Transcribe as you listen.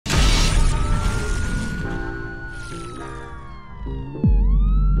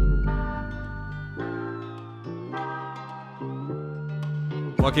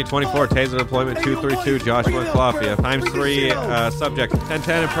Lucky 24, taser deployment 232, Joshua and Calafia. Times 3, subject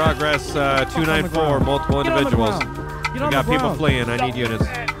 1010 in progress, 294, multiple individuals. We got people fleeing, I need units.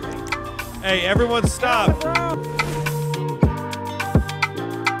 Hey, everyone stop!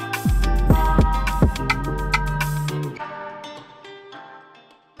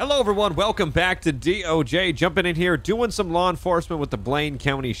 Hello everyone, welcome back to DOJ. Jumping in here, doing some law enforcement with the Blaine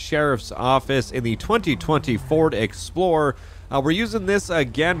County Sheriff's Office in the 2020 Ford Explorer. We're using this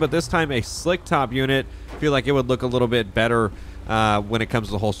again, but this time a slick top unit. Feel like it would look a little bit better when it comes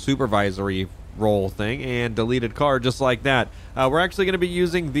to the whole supervisory role thing, and deleted car just like that. We're actually going to be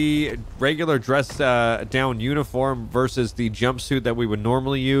using the regular dress down uniform versus the jumpsuit that we would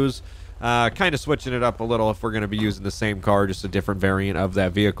normally use. Kind of switching it up a little if we're going to be using the same car, just a different variant of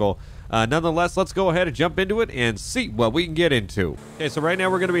that vehicle. Nonetheless, let's go ahead and jump into it and see what we can get into. Okay, so right now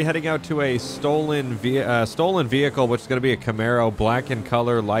we're going to be heading out to a stolen vehicle, which is going to be a Camaro, black in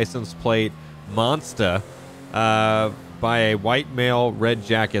color, license plate, Monster, by a white male, red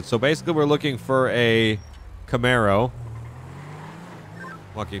jacket. So basically we're looking for a Camaro.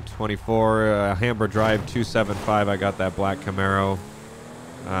 Lucky 24, Hambra Drive 275, I got that black Camaro.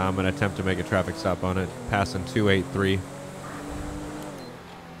 I'm going to attempt to make a traffic stop on it, passing 283.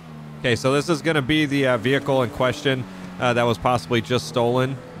 Okay, so this is going to be the vehicle in question that was possibly just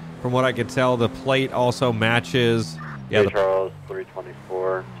stolen. From what I could tell, the plate also matches. Yeah, Charles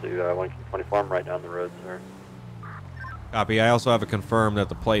 324 to Lincoln 24. I'm right down the road, sir. Copy. I also have it confirmed that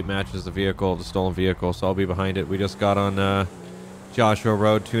the plate matches the vehicle, the stolen vehicle, so I'll be behind it. We just got on Joshua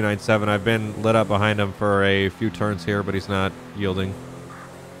Road 297. I've been lit up behind him for a few turns here, but he's not yielding.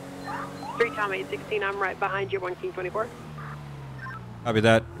 3 Tom 816, I'm right behind you, 1 King 24. Copy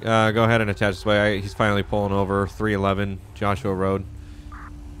that. Go ahead and attach this way. He's finally pulling over 311 Joshua Road.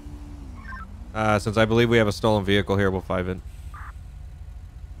 Since I believe we have a stolen vehicle here, we'll 5 in.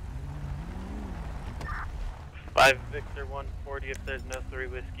 5 Victor 140, if there's no 3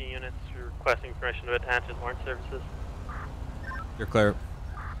 whiskey units, you're requesting permission to attach at warrant services. You're clear.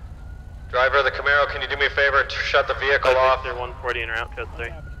 Driver of the Camaro, can you do me a favor? Shut the vehicle 5 off. Victor 140 in route code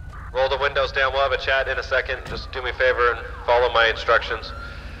 3. Roll the windows down. We'll have a chat in a second. Just do me a favor and follow my instructions.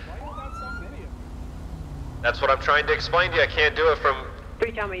 That's what I'm trying to explain to you. I can't do it from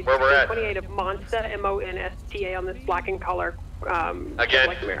 3 Tom 816, where we're at. 28 of Monsta, M-O-N-S-T-A on this black in color. Again,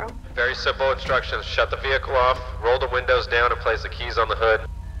 like Camaro. very simple instructions. Shut the vehicle off, roll the windows down, and place the keys on the hood.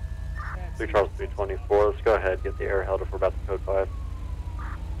 3 Charles 324, let's go ahead, get the air held if we're about to code 5.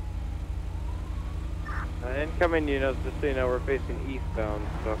 Incoming units, just so you know, we're facing eastbound,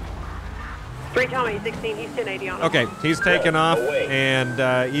 so. 3 Tom 816, he's 1080 on. Okay, he's taking off,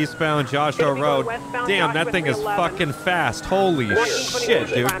 and eastbound Joshua Road. Damn, that thing is fucking fast. Holy shit,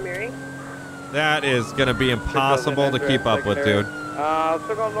 dude. That is going to be impossible to keep up with, dude.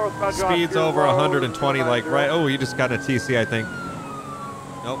 Still going northbound. Speed's over 120, like right. Oh, you just got a TC, I think.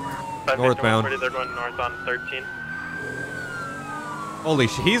 Nope. 5 Northbound. Victor 140, they're going north on 13. Holy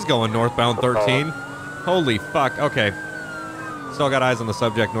shit, he's going northbound 13. Holy fuck. Okay. Still got eyes on the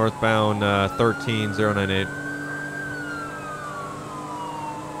subject, northbound 13098.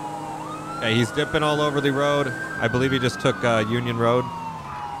 Okay, he's dipping all over the road. I believe he just took Union Road.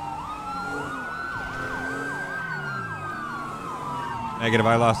 Negative,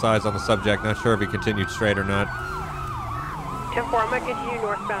 I lost eyes on the subject. Not sure if he continued straight or not. 10-4, I'm going to continue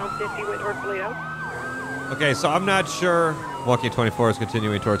northbound 50 with North Toledo. Okay, so I'm not sure. Walkie 24 is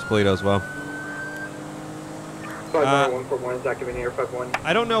continuing towards Toledo as well. 141 is activating air 51.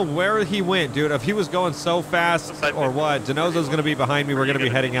 I don't know where he went, dude. If he was going so fast or what. Denozo's going to be behind me. We're going to be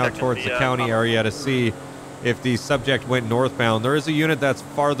heading out towards the county area to see if the subject went northbound. There is a unit that's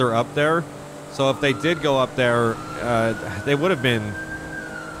farther up there. So if they did go up there, they would have been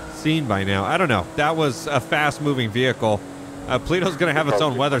seen by now. I don't know. That was a fast-moving vehicle. Toledo's going to have its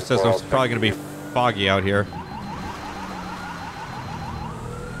own weather system. It's probably going to be foggy out here.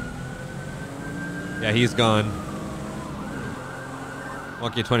 Yeah, he's gone.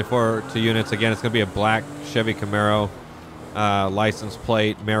 Monkey 24 to units. Again, it's going to be a black Chevy Camaro. License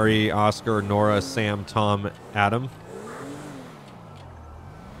plate, Mary, Oscar, Nora, Sam, Tom, Adam.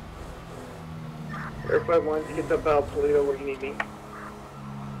 Air 51, get up out Toledo where you need me.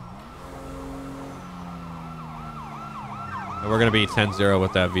 And we're going to be 10-0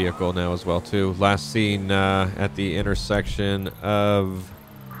 with that vehicle now as well, too. Last seen at the intersection of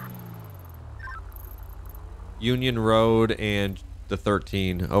Union Road and the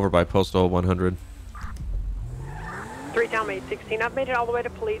 13 over by Postal 100. 3 Tom 816, I've made it all the way to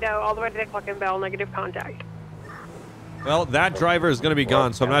Toledo, all the way to the Cluckin' Bell, negative contact. Well, that driver is going to be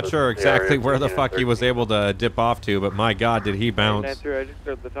gone, so I'm not sure exactly where the fuck he was able to dip off to, but my god, did he bounce. I just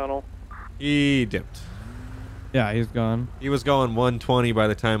cleared the tunnel. He dipped. Yeah, he's gone. He was going 120 by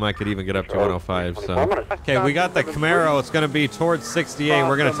the time I could even get up to 105, so. Okay, we got the Camaro. It's going to be towards 68.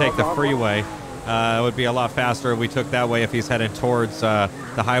 We're going to take the freeway. It would be a lot faster if we took that way if he's heading towards the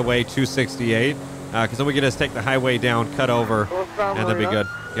highway 268. Because then we can just take the highway down, cut over, and that'd be good.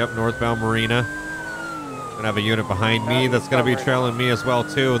 Yep, northbound Marina. Gonna have a unit behind me that's gonna be trailing me as well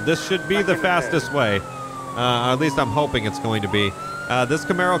too. This should be the fastest way. At least I'm hoping it's going to be. This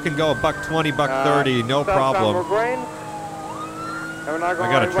Camaro can go $120, $130, no problem. I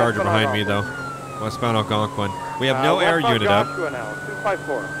got a Charger behind me though. Westbound Algonquin. We have no air unit up.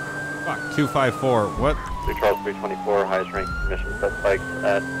 254. Fuck, 254. What? Charles 324, highest rank mission set spikes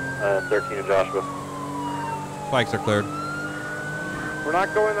at 13 in Joshua. Spikes are cleared. We're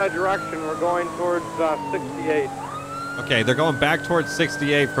not going that direction. We're going towards 68. Okay, they're going back towards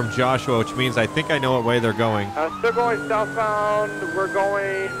 68 from Joshua, which means I think I know what way they're going. Still going southbound. We're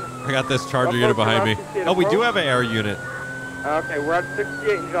going... I got this Charger unit behind me. Oh, we do have an air unit. Okay, we're at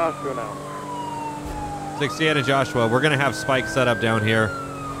 68 in Joshua now. 68 in Joshua. We're going to have spikes set up down here.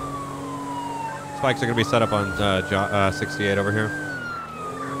 Spikes are going to be set up on 68 over here.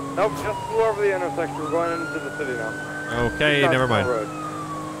 Nope, just flew over the intersection. We're going into the city now. Okay, never mind.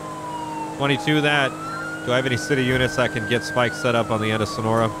 22 that. Do I have any city units that can get spikes set up on the end of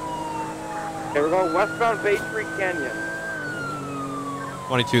Sonora? Okay, we're going westbound Bay Tree Canyon.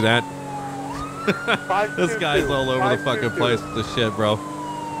 22 that. This guy's all over the fucking place with this shit, bro.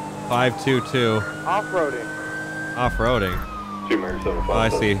 522. Off-roading. Off-roading. Oh, I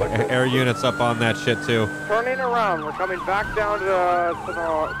see. Air units up on that shit too. Turning around. We're coming back down to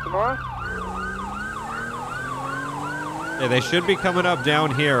Sonora. Yeah, they should be coming up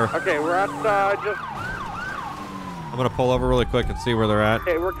down here. Okay, we're at just... I'm going to pull over really quick and see where they're at.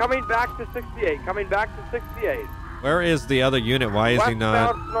 Okay, we're coming back to 68. Coming back to 68. Where is the other unit? Why is he not?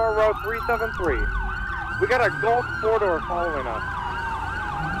 Westbound Sonora Road 373. We got a Gulf 4-door following us.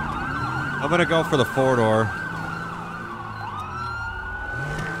 I'm going to go for the 4-door.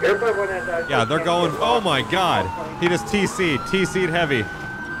 Yeah, they're going. Oh my god. He just TC'd heavy.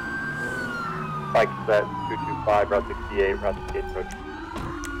 Spike set 225, Route 68, Route 68 approach.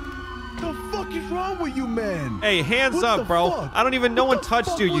 The fuck is wrong with you, man? Hey, hands up, bro. Fuck? I don't even, no one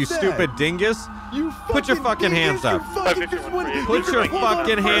touched you, you stupid dingus. Put your fucking hands up. Put your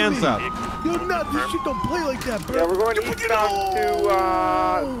fucking hands up. Yo, nah, this shit don't play like that, bro. Yeah, we're going eastbound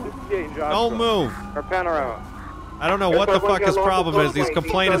to 68 in Joshua. Don't move. Or Panorama. I don't know what the fuck his problem is. He's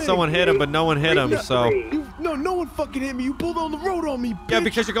complaining someone hit him, but no one hit him, so. No one fucking hit me. You pulled on the road on me, bitch. Yeah,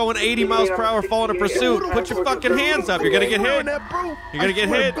 because you're going 80 miles per hour following a pursuit. Put your fucking hands up. You're gonna get hit. You're gonna get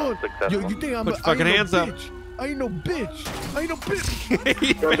hit. Yo, you think I'm Put your fucking hands up. I ain't no bitch. I ain't no bitch.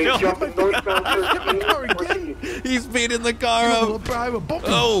 He's beating the car up.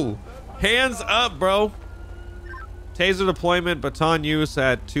 Oh, hands up, bro. Taser deployment, baton use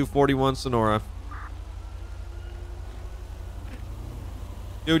at 241 Sonora.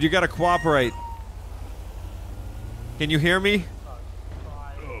 Dude, you gotta cooperate. Can you hear me?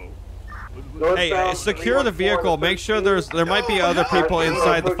 Hey, secure the vehicle. Make sure there might be other people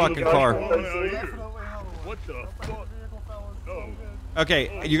inside the fucking car. What the fuck?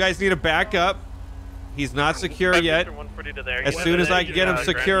 Okay, you guys need to back up. He's not secure yet. As soon as I can get him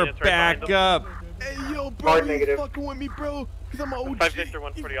secure, back up. Hey, yo, bro, you fucking with me, bro? Because I'm an OG.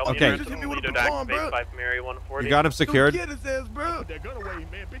 Okay. You got him secured? Get his ass, bro.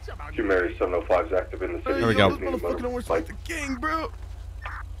 Mary 705 is active in the city. There we go. This motherfucker don't respect the king, bro.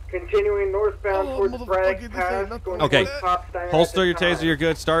 Continuing northbound towards Bragg Pass. Okay. Holster your taser, you're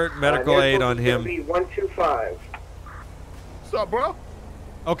good. Start medical aid on him. 125. What's up, bro?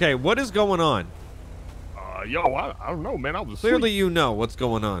 Okay, what is going on? Yo, I don't know, man. I was Clearly asleep. you know what's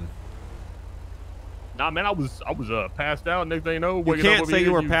going on. Nah, man, I was passed out. Next thing you know, You can't say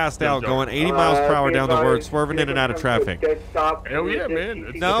you were passed out going 80 miles per hour down the road, swerving in and out of traffic. Hell yeah, man.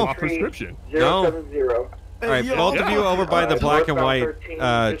 It's No. my prescription. No. All right, both of you over by the black and white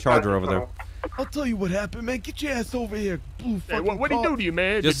Charger over there. I'll tell you what happened, man. Get your ass over here, blue fucking Hey, what'd he do to you,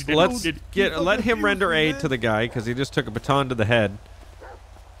 man? Just Did- let fucking him render abuse me, aid man. to the guy because he just took a baton to the head.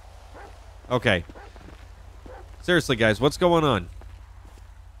 Okay. Seriously, guys, what's going on?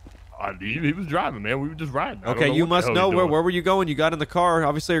 He was driving, man. We were just riding. I don't Okay, know you what the must hell know he's where doing. were you going? You got in the car.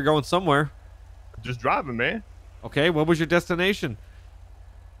 Obviously, you're going somewhere. Just driving, man. Okay, what was your destination?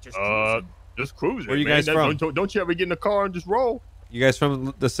 Just cruising. Where you man. guys from? Don't you ever get in the car and just roll? You guys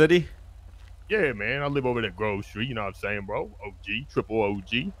from the city? Yeah, man. I live over at Grove Street. You know what I'm saying, bro? OG, triple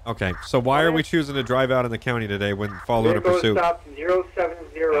OG. Okay, so why are we choosing to drive out in the county today when following a pursuit? Stop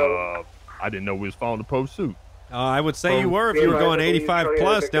 070. I didn't know we was following the pursuit. I would say you were if you were going 85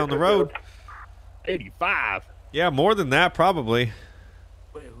 plus down the road. 85? Yeah, more than that probably.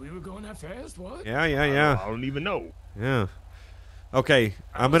 Wait, we were going that fast? What? Yeah. I don't even know. Yeah. Okay,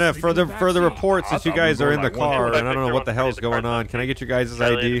 I'm gonna further reports that you guys are in the car, and I don't know what the hell's going on. Can I get your guys'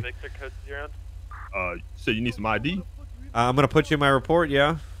 ID? So you need some ID? I'm gonna put you in my report.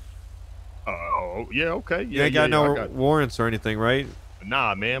 Yeah. Yeah, okay. You ain't got no warrants or anything, right?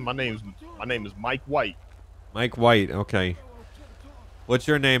 Nah, man. My name is Mike White. Mike White. Okay. What's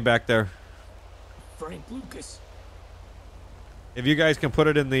your name back there? Frank Lucas. If you guys can put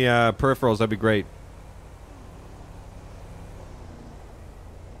it in the peripherals, that'd be great.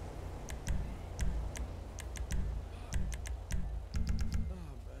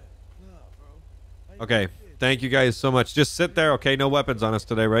 Okay, thank you guys so much. Just sit there, okay? No weapons on us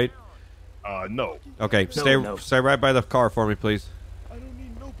today, right? No. Okay, stay right by the car for me, please. I don't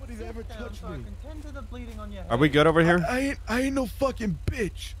need nobody to ever touch me. Are we good over here? I ain't no fucking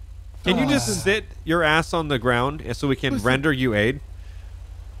bitch. Can you just sit your ass on the ground so we can render you aid?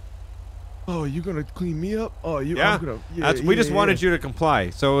 Oh, you gonna clean me up? Oh, you? Yeah. I'm gonna, We just wanted you to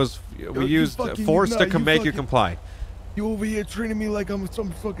comply, so it was we used force to make you comply. You over here treating me like I'm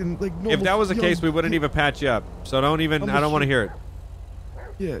some fucking like normal. If that was the case, we wouldn't even patch you up. So don't even. I don't want to hear it.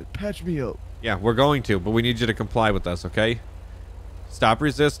 Yeah, patch me up. Yeah, we're going to, but we need you to comply with us, okay? Stop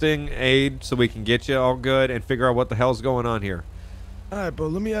resisting aid so we can get you all good and figure out what the hell's going on here. All right, bro.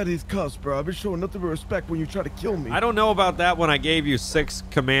 Let me out of these cuffs, bro. I've been showing nothing but respect when you try to kill me. I don't know about that when I gave you 6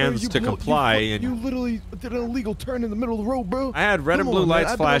 commands to comply. You literally did an illegal turn in the middle of the road, bro. I had red and blue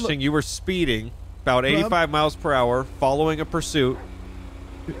lights flashing. You were speeding about 85 miles per hour, following a pursuit.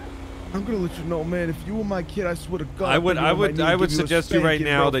 I'm gonna let you know, man. If you were my kid, I swear to God. I would suggest you right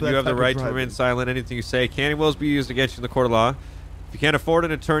now that you have the right to remain silent. Anything you say can and will be used against you in the court of law. If you can't afford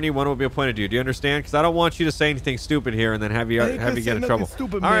an attorney, one will be appointed to you. Do you understand? Because I don't want you to say anything stupid here and then have you get in trouble.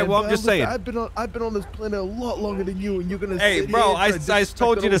 Stupid, all right, well, I'm just saying. I've been on this planet a lot longer than you, and you're gonna. Hey, bro, I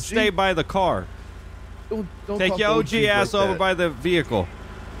told you to stay by the car. Don't take your OG ass over by the vehicle.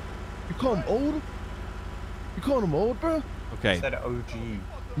 You call him old? You calling him old, bro? Okay. Said OG.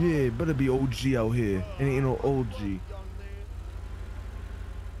 Yeah, better be OG out here. And ain't no OG.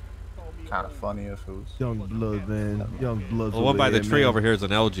 Kind of funny if it was. Young blood, man. Young blood. The one by the tree over here is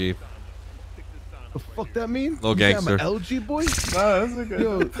an LG. The fuck that mean? Little gangster. I'm an LG boy? No, that's a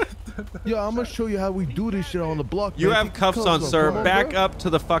good. Yo, I'm gonna show you how we do this shit on the block. You man. have cuffs on, sir. Back up to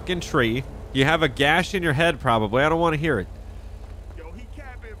the fucking tree. You have a gash in your head, probably. I don't want to hear it.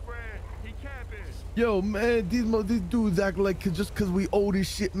 Yo, man, these dudes act like just cause we old as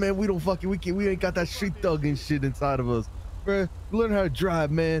shit, man. We don't fucking we ain't got that street thug and shit inside of us, bruh. Learn how to drive,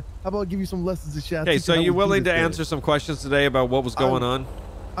 man. How about I give you some lessons and shit? Okay, so you willing to answer some questions today about what was going on?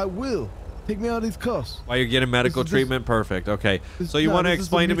 I will. Take me out of these cuffs. While you're getting medical treatment? Perfect. Okay. So you want to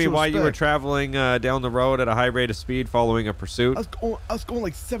explain to me why you were traveling down the road at a high rate of speed following a pursuit? I was going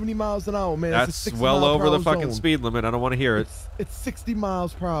like 70 miles an hour, man. That's well over the fucking speed limit. I don't want to hear it. It's 60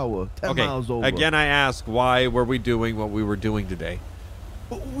 miles per hour. 10 miles over. Again, I ask, why were we doing what we were doing today?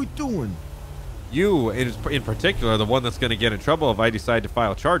 What were we doing? You, in particular, the one that's going to get in trouble if I decide to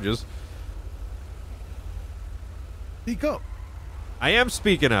file charges. Speak up. I am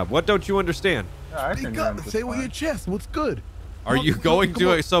speaking up. What don't you understand? Speak up. Say with your chest. What's good? Are you going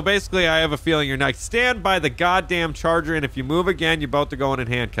to it? So basically, I have a feeling you're not. Stand by the goddamn charger, and if you move again, you're about to go in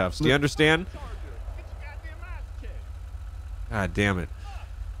handcuffs. Do you understand? God damn it.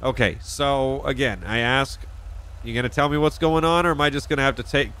 Okay, so again, I ask, you going to tell me what's going on, or am I just going to have to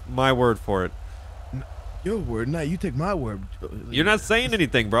take my word for it? Your word? Nah, you take my word. You're not saying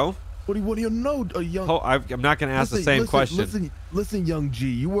anything, bro. What do you know, young? I'm not going to ask the same question. Listen, young G,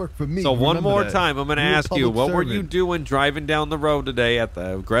 you work for me. So one more time, I'm going to ask you, what were you doing driving down the road today at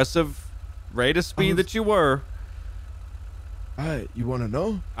the aggressive rate of speed that you were? All right, you want to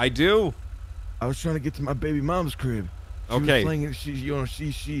know? I do. I was trying to get to my baby mom's crib. She was playing, she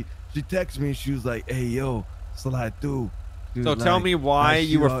texted me and she was like, "Hey, yo, slide through." So tell me why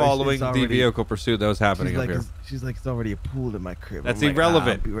you were following the vehicle pursuit that was happening up here. She's like, it's already a pool in my crib. That's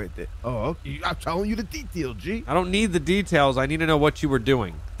irrelevant. I'll be right there. Oh, okay. I'm telling you the details, G. I don't need the details. I need to know what you were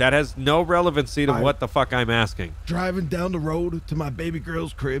doing. That has no relevancy to what the fuck I'm asking. Driving down the road to my baby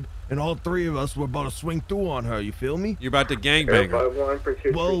girl's crib, and all three of us were about to swing through on her. You feel me? You're about to gangbang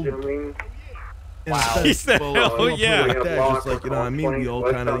her. Wow. He said, "Oh yeah." Like that, just like, you know what I mean? We all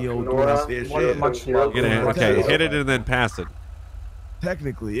kind of, doing this fair shit. Okay, hit it and then pass it.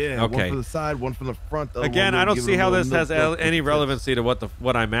 Technically, yeah. Okay. One for the side, one from the front. Again, I don't see how this has any relevancy to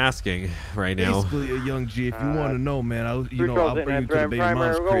what I'm asking right now. Basically, a young G. If you want to know, man, I'll bring you to the baby Primary,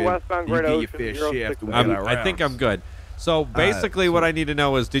 mom's we'll go crib. westbound You Great get your Ocean, fair share after we 06. get our I think I'm rounds. good. So basically, what I need to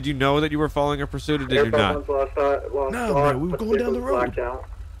know is, did you know that you were following a pursuit, or did you not? No, man, we were going down the road.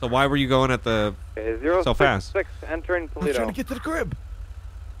 So why were you going at the so fast? 066 entering I was Toledo. trying to get to the crib.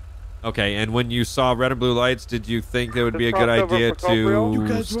 Okay, and when you saw red and blue lights, did you think it would be a Just good crossed over idea for Cobrio. You to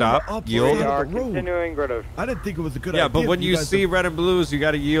guys were stop, on the yield? opposite We are the road. continuing Great Ocean. I didn't think it was a good idea. Yeah, but when for you guys see to- red and blues, you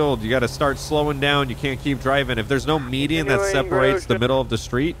got to yield. You got to start slowing down. You can't keep driving. If there's no median that Continuing separates the Ocean. middle of the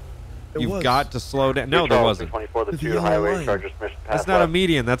street, There you've was. got to slow down. No, there wasn't. 24, the There's a 2 yellow highway line. charges mission pass That's not a left.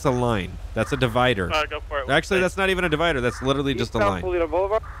 median. That's a line. That's a divider. Go for it. Actually, that's not even a divider. That's literally just a Eastbound line. Toledo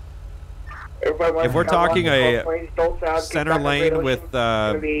Boulevard. If we're talking a center lane with,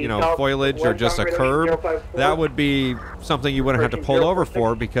 you know, foliage or just a curb, that would be something you wouldn't have to pull over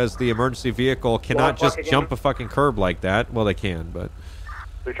for, because the emergency vehicle cannot just jump a fucking curb like that. Well, they can, but...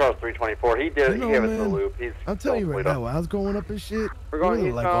 3 Charles 324, he You did, know, he gave us the man, loop. He's I'm telling you right Toledo. now, when I was growing up and shit, We're going I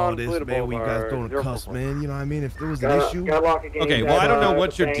didn't like all eastbound this, Toledo man, when you guys Boulevard, throwing a cuss, 044. man. You know what I mean? If there was an issue, Okay, well, I don't know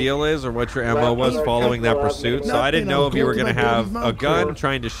what your deal is or what your MO was following that pursuit, so I didn't know if you were going to have a gun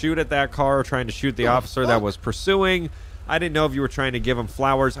trying to shoot at that car or trying to shoot the officer that was pursuing. I didn't know if you were trying to give him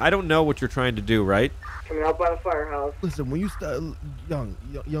flowers. I don't know what you're trying to do, right? Coming out by the firehouse. listen, when you start,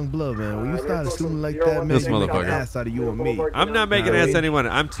 young blood, man, when you start This assuming like that, man, This you make an motherfucker. ass out of you and me. I'm not making ass anyone.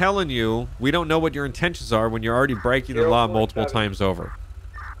 I'm telling you, we don't know what your intentions are when you're already breaking the law multiple times over.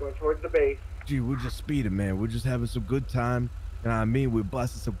 Going towards the base. Gee, we're just speeding, man. We're just having some good time. You know what I mean? We're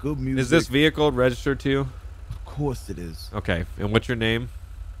blasting some good music. Is this vehicle registered to you? Of course it is. Okay, and what's your name?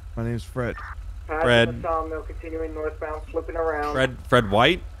 My name's Fred. Fred. Continuing northbound, flipping around. Fred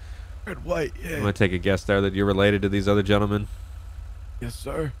White? Fred White, yeah. I'm going to take a guess there that you're related to these other gentlemen. Yes,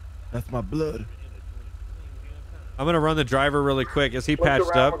 sir. That's my blood. I'm going to run the driver really quick. Is he Flipped patched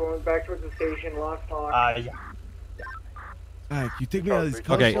around, up? We're going back towards the station, lost talk. Yeah. All right, you take me out of these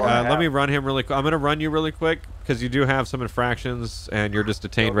Okay, cars? let me run him really quick. I'm going to run you really quick because you do have some infractions and you're just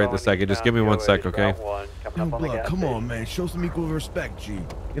detained right this second. Just give me 1 sec, okay? Young blood, come on, man. Show some equal respect, G.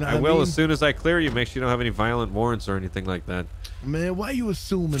 You know I what will mean? as soon as I clear you. Make sure you don't have any violent warrants or anything like that. Man, why you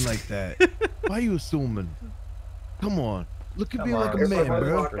assuming like that? Why you assuming? Come on. Look at me like a man,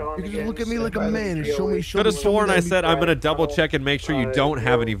 bro. You can just look at me like a man and show me. Could have sworn I said I'm going to double check and make sure you don't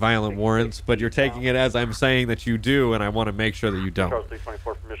have any violent warrants, but you're taking it as I'm saying that you do, and I want to make sure that you don't. Charles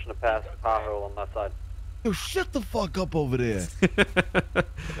 324, permission to pass Tahoe on that side. Yo, shut the fuck up over there.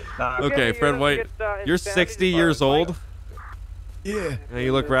 Okay, Fred White, you're 60 years old. Yeah. And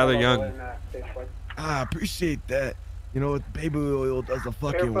you look rather young. I appreciate that. You know what? Baby oil does a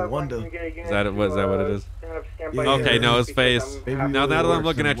fucking wonder. Is that it? What it is? Yeah, Okay, no, his face. Baby Now oil that I'm works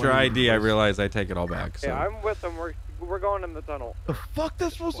looking in at your wonders. ID, I realize I take it all back. So. Yeah, I'm with them. We're going in the tunnel. The fuck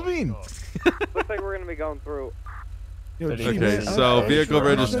that's supposed to mean? Looks like we're gonna be going through. Yo, gee, Okay, man, so I- vehicle I- I-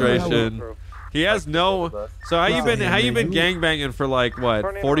 registration. He has no. So how you been gangbanging for like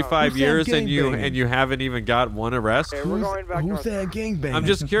what 45 Who said years and gangbanging? you haven't even got one arrest? Okay, we're going back Who north. said gangbang? I'm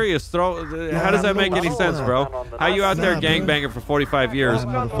just curious. How does that make any sense, bro? How you out there Nah, bro. gangbanging for 45 years,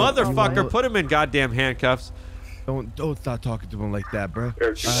 Nah, motherfucker? Put him in goddamn handcuffs. Don't start talking to him like that, bro.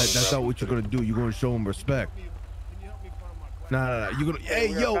 That's not what you're gonna do. You're gonna show him respect. Nah. You're gonna. Hey,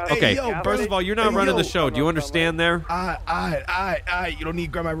 yo. Okay, Hey, yo, first of all, you're not Hey, running yo. the show. Do you understand there? You don't need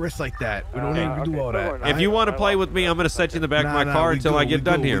to grab my wrist like that. We don't need to do all that. If you want to play with me, I'm gonna set you in the back of my car until I get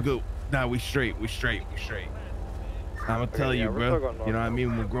done here. Nah, we straight. I'm gonna tell you, bro. You know what I mean?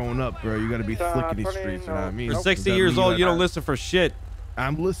 When we're growing up, bro, you gotta be slick in these streets. You know what I mean? You're 60 years old. You don't listen for shit.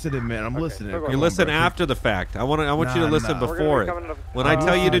 I'm listening, man. I'm listening. You You listen after the fact. I want you to listen nah. before it. When I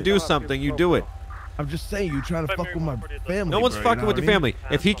tell you to do something, you do it. I'm just saying, you trying to fuck with my family. No one's bro, fucking you know with what your I mean? family.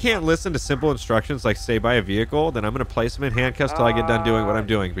 If he can't listen to simple instructions like stay by a vehicle, then I'm going to place him in handcuffs till I get done doing what I'm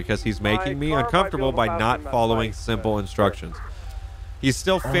doing because he's making me uncomfortable by not following simple instructions. He's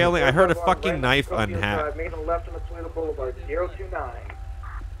still failing. I heard a fucking knife unhack. Making a left on the Toledo Boulevard, 029.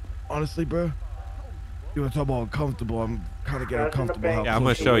 Honestly, bro, you want to talk about uncomfortable? I'm kind of getting uncomfortable. How Yeah, I'm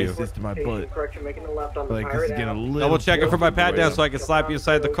gonna close show the you. waist is to my butt. Correction, making a left on the Like this Pirate is getting a Ave. little. Double checking for my pat down so I can slap you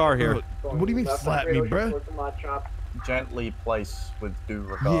inside the car here. What do you mean slap me, bro? Gently place with due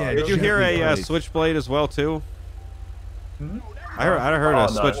Yeah, regard. Did you hear a Gently place. switchblade as well too? Hmm? I heard Oh, a no,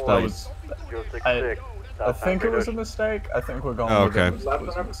 switchblade. that was- 066. I think it was a mistake. I think we're going. Oh, with okay. it was Left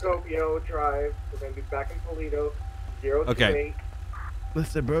a on mistake. Escopio Drive. We're going to be back in Toledo, 028. Okay.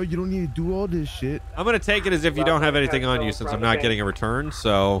 Listen, bro, you don't need to do all this shit. I'm going to take it as if you don't have anything on you since I'm not getting a return.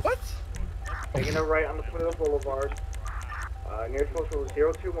 So What? Taking a right on the Toledo Boulevard. Nearest postal is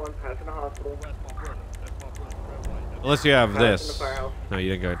 021, passing the hospital. Unless you have Pass in the this. firehouse. No, you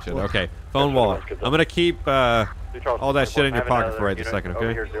didn't get shit. Okay, phone wall. I'm gonna keep all that shit in your pocket for right this second, Over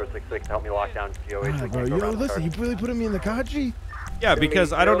okay? here, 066, help me lock down GOH. Alright, bro. Yo, listen, you really putting me in the car, G? Yeah,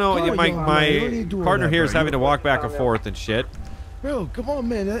 because I don't know, Come on, my yo, man, you don't need to do all partner that, here is bro. having to walk back and forth and shit. Bro, come on,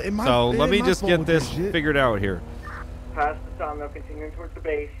 man. It might- So it let ain't me my just fault get with this shit. figured out here. Past the sawmill, continuing towards the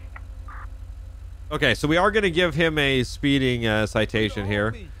base. Okay, so we are gonna give him a speeding citation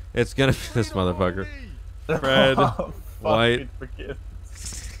here. It's gonna be this motherfucker. Fred White.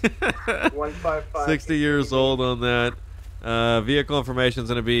 155. 60 years old on that. Vehicle information is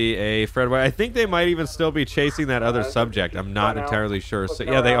going to be a Fred White. I think they might even still be chasing that other subject. I'm not entirely sure. So,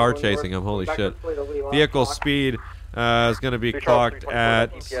 yeah, they are chasing him. Holy shit. Vehicle speed is going to be clocked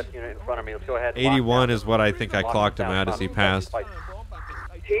at 81 is what I think I clocked him at as he passed. TC.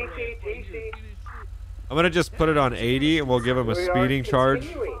 I'm going to just put it on 80 and we'll give him a speeding charge.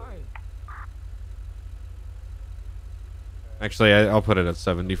 Actually, I'll put it at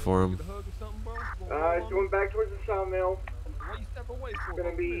 70 for him. Going back towards the sawmill. It's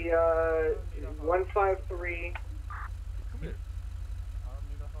gonna be 153.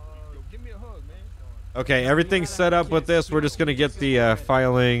 Okay, everything's set up with this. We're just going to get the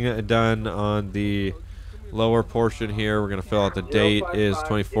filing done on the lower portion here. We're going to fill out the date is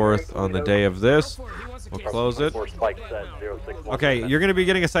 24th on the day of this. We'll close it. Okay, you're going to be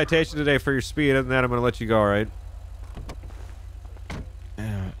getting a citation today for your speed. Other than that, I'm going to let you go, all right?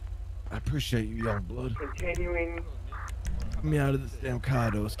 Yeah, I appreciate you, young blood. Continuing. Get me out of this damn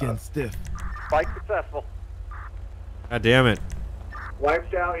car, though. It's getting stiff. Spike successful. God damn it.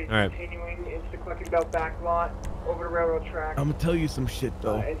 Wiped out. He's All right. continuing into the collecting belt back lot, over the railroad track. I'm gonna tell you some shit,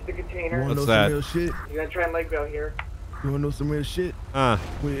 though. Into the container. You wanna What's know that? some real shit? You're gonna try and leg bail here. You wanna know some real shit?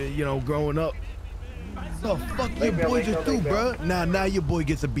 You know, growing up. The fuck your boy just do, bro? Now your boy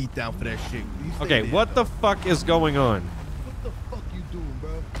gets a beat down for that shit. You stay Okay, there, what the fuck is going on? What the fuck you doing,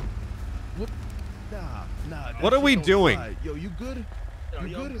 bro? What? Nah. What are we doing? Yo, you good?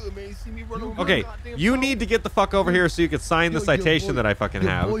 You good, man? You see me run over Okay, you need to get the fuck over here so you can sign the citation that I fucking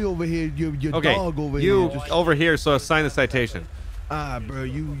have. Your boy over here, your Okay, dog over you here. Just, over here, so sign the citation. bro,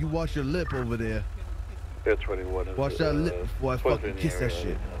 you wash your lip over there. Wash that lip before I fucking kiss that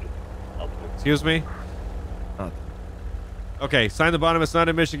shit. Excuse me? Okay, sign the bottom. It's not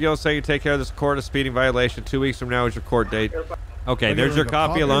in Michigan. Say you take care of this court of speeding violation. 2 weeks from now is your court date. Okay, there's your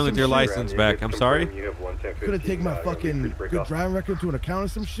copy along with your license back. I'm sorry? Could have taken my fucking good driving record to an account or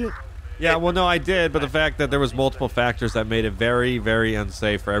some shit. Yeah, well, no, I did, but the fact that there was multiple factors that made it very, very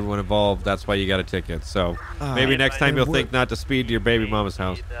unsafe for everyone involved, that's why you got a ticket. So maybe next time you'll think not to speed to your baby mama's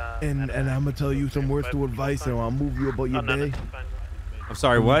house. And I'm gonna tell you some words to advice, and I'll move you about your day. I'm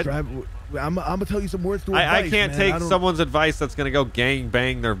sorry, what? I'm gonna tell you some words to advice. I can't take someone's advice that's gonna go gang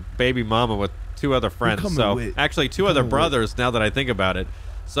bang their baby mama with 2 other friends. So actually 2 other brothers. Now that I think about it.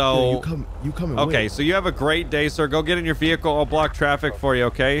 So you coming okay, with. so you have a great day, sir. Go get in your vehicle. I'll block traffic for you.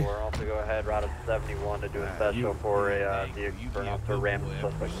 Okay. We're also go ahead, route of 71 to do a special for a for an officer ram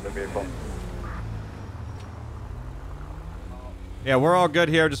suspect in the vehicle. Yeah, we're all good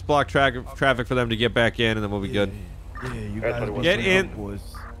here. Just block traffic for them to get back in, and then we'll be good. Yeah, you guys get in.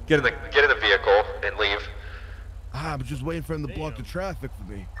 Get in the vehicle and leave. I'm just waiting for him to block the traffic for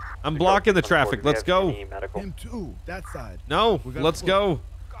me. I'm blocking the traffic. Let's go. Him too. That side. No, let's go.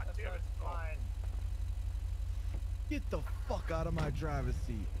 Get the fuck out of my driver's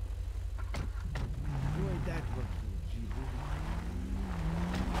seat. You ain't that lucky, G-Boo.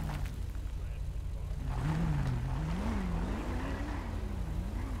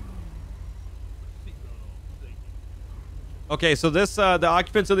 Okay, so this the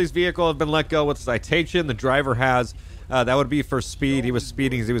occupants of this vehicle have been let go with a citation. The driver has. That would be for speed. He was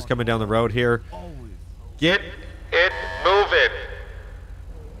speeding as he was coming down the road here. Get it moving.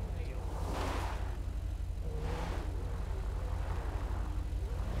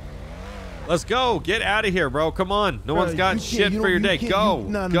 Let's go. Get out of here, bro. Come on. No one's got shit for your day. Go.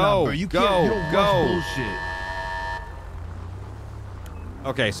 Bro. Go. You Go. don't Go. bullshit.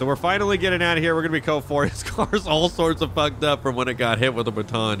 Okay, so we're finally getting out of here. We're going to be code 4. His car's all sorts of fucked up from when it got hit with a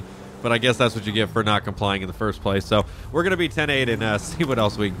baton. But I guess that's what you get for not complying in the first place. So we're going to be 10-8 and see what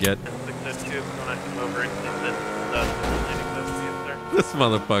else we can get. 602, when I come over and This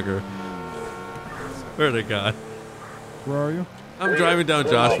motherfucker. Swear to God. Where are you? I'm driving down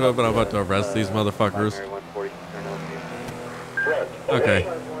Joshua, but I'm about to arrest these motherfuckers. Okay.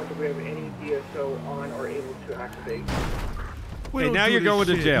 Do we have any DSO on or able to activate? We Okay, don't now do you're this going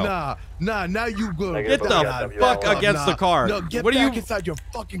to shit. jail. Now you go. Get the fuck against the car. No, get what are back you? inside your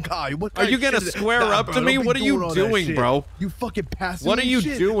fucking car. What Are you kind of gonna shit is- square Nah, up bro, to me? don't be What are you all that doing, shit. bro? You fucking passing What are me you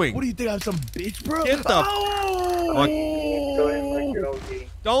shit? doing? What do you think? I'm some bitch, bro? Get the.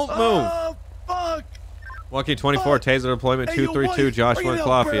 Don't move. Oh, fuck. Lucky 24 taser deployment Hey, yo, 232 wife, Joshua bring and it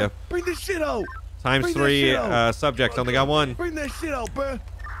out, Calafia. bro. Bring this shit out. Times Bring that 3 shit out. subjects. Only got one. Bring that shit out, bro.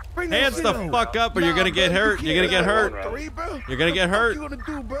 Bring that Hands shit the out. fuck up or you're gonna get hurt. You're gonna get hurt. You're gonna get hurt. What you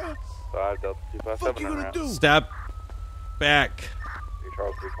gonna do, bro? 5 Delta 257 What you gonna do? Step back.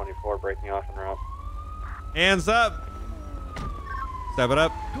 Charles 324 breaking off en route. Hands up. Step it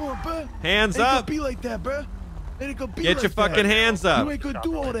up. Come on, bro. Hands Ain't up. gonna be like that, bro. Ain't gonna be Get like your that. fucking hands up. You ain't gonna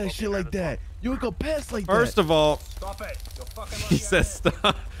do all that shit like that. You ain't gonna pass like First that. of all, Stop it. You're fucking he says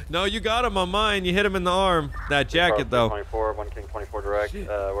stop. No, you got him on mine. You hit him in the arm. That jacket, though. 24, 1 King 24 direct. Where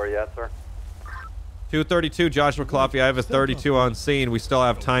are you at, sir? 232 Joshua Calafia. I have a 32 on scene. We still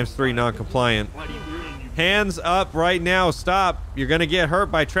have times 3 non-compliant. Hands up right now. Stop. You're gonna get hurt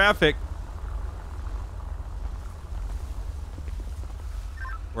by traffic.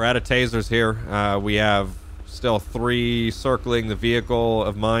 We're out of tasers here. We have still 3 circling the vehicle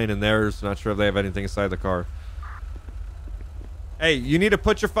of mine and theirs. Not sure if they have anything inside the car. Hey, you need to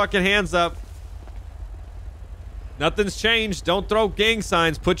put your fucking hands up. Nothing's changed. Don't throw gang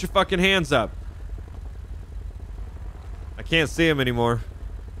signs. Put your fucking hands up. I can't see him anymore.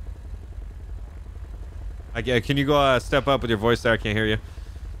 Can you go step up with your voice there? I can't hear you.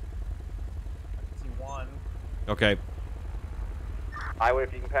 Okay. Highway,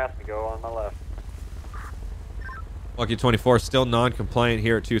 if you can pass me, go on my left. Lucky 24 still non-compliant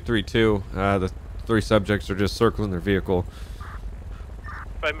here at 232. The 3 subjects are just circling their vehicle.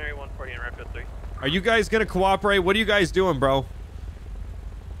 5 Mary 140 and Rapid 3. Are you guys gonna cooperate? What are you guys doing, bro?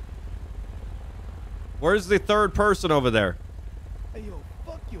 Where's the 3rd person over there? Hey, yo,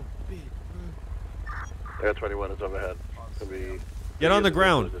 fuck your bitch, bro. Air 21 is overhead. Get on the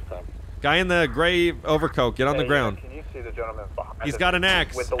ground. Guy in the gray overcoat, get on the ground. Can you see the gentleman behind? He's got an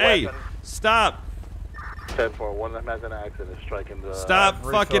axe. With the Hey, weapon? Stop. 10-4, one of them has an axe and is striking the... Stop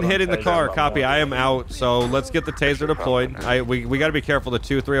fucking hitting the car. Copy, I am out. So let's get the taser deployed. We got to be careful. The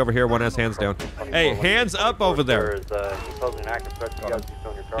 2-3 over here, one has hands down. Hey, hands up over there.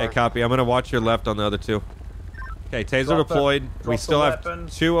 Okay, copy. I'm going to watch your left on the other 2. Okay, taser deployed. We still have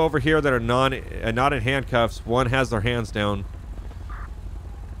 2 over here that are not in handcuffs. One has their hands down.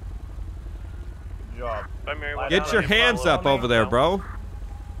 Get your hands up over there, bro.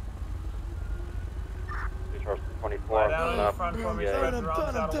 24. I'm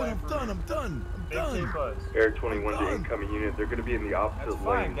done. Air 21 to incoming unit. They're going to be in the opposite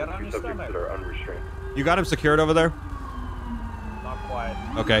lane. Get on 2 your subjects stomach. that are unrestrained. You got him secured over there? Not quite.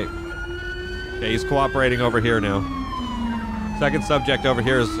 Okay. Okay, he's cooperating over here now. Second subject over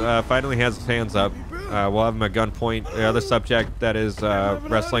here is finally has his hands up. We'll have him at gunpoint. The other subject that is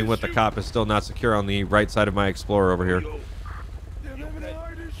wrestling with the cop is still not secure on the right side of my Explorer over here.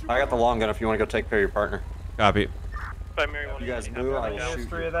 I got the long gun if you want to go take care of your partner. Copy. 5 Mary 140. You guys move, I will shoot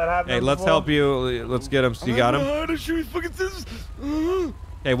History you. of that happening Hey, let's before? help you. Let's get him. So you got him?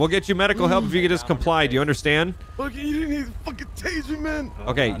 Okay, we'll get you medical help if you can just comply. Do you understand? Fucking, you didn't need to fucking tase me, man.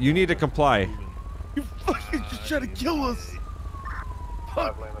 Okay, you need to comply. You fucking just try to kill us.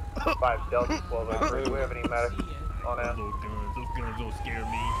 5 Delta 1203. Do we have any medics on hand? Those guns don't scare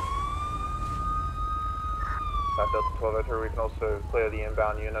me. 5 Delta 1203. We can also clear the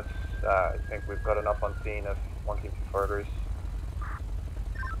inbound units. I think we've got enough on scene if 124 agrees.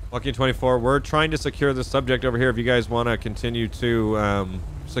 Lucky 24, we're trying to secure the subject over here if you guys want to continue to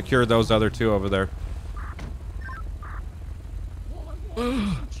secure those other 2 over there.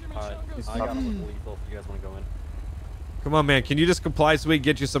 I got him lethal if you guys want to go in. Come on, man. Can you just comply so we can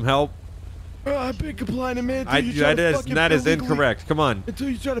get you some help? Bro, I've been complying, man. Until you try to fucking That is illegally- incorrect. Come on. Until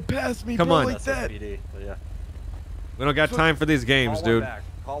you try to pass me, Come bro, on. like that. PD, but yeah. We don't got time for these games, Call one dude. back.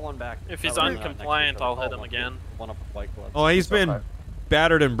 Call one back. If he's That way we're not uncompliant, next to each I'll other. hit Call him one. again. One up with White Club. Oh, he's been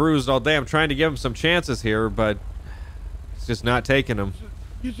battered and bruised all day. I'm trying to give him some chances here, but it's just not taking him.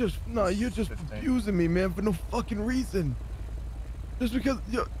 You're just abusing me, man, for no fucking reason. Just because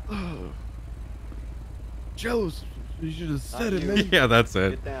you're jealous. You should have said it, man. Yeah, that's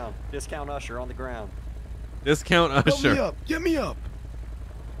it. Get down. Discount Usher on the ground. Discount Pull me Usher. up. Get me up.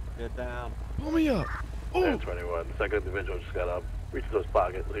 Get down. Pull me up. Air 21. The second individual just got up. Reaches his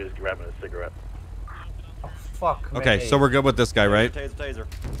pocket. He's grabbing a cigarette. Oh, fuck me. Okay, so we're good with this guy, right? Taser.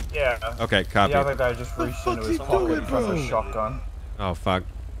 Yeah. Okay, copy. The other guy just reached into his pocket from a shotgun. Oh, fuck.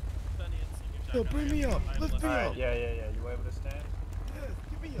 Yo, bring me up. Lift me Alright, up. yeah. You able to stand? Yes,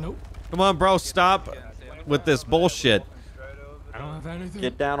 get me up. Nope. Come on, bro. Stop with this bullshit. I don't have anything.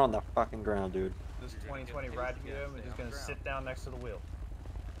 Get down on the fucking ground, dude. This 2020 ride here, we're just gonna sit down next to the wheel.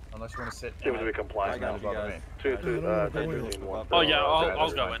 Unless you want to sit. Seems to be compliant. I got you guys. Oh yeah,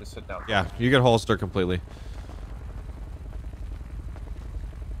 I'll go in. Just sit down. Yeah, you can holster completely.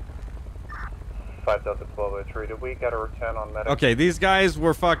 5 Delta 1203. Did we get a return on medic? Okay, these guys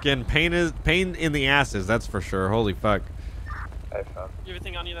were fucking pain in the asses, that's for sure. Holy fuck.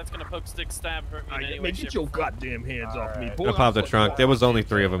 Everything on you that's gonna poke, stick, stab, hurt me in any way, Man, shape, get your or form. goddamn hands off me, boy. I popped the trunk. There was only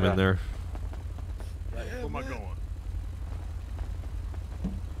 3 of them in there. Where am I going?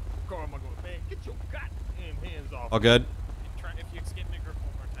 What car am I going? Man, get your goddamn hands off. All good? If you escape me, group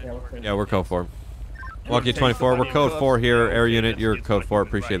one more time. Yeah, we're code 4. Lucky 24, we're code 4 here. Air unit, you're code 4.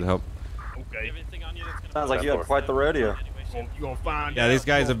 Appreciate the help. Okay. Sounds like you had quite the rodeo. You gonna find Yeah, these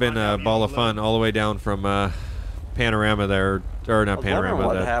guys have been a ball of fun all the way down from Panorama there, or not I was wondering Panorama.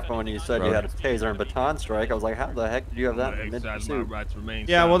 what that happened when you said you had a taser and baton strike. I was like, how the heck did you have that in mid pursuit?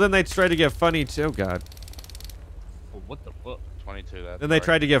 Yeah, well then they tried to get funny too. Oh god. What the fuck? 22. Then they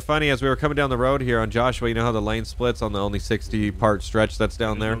tried to get funny as we were coming down the road here on Joshua. You know how the lane splits on the only 60-part stretch that's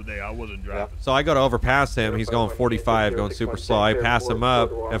down there? I wasn't driving. So I go to overpass him. He's going 45, going super slow. I pass him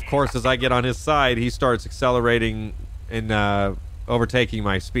up. Of course, as I get on his side, he starts accelerating and overtaking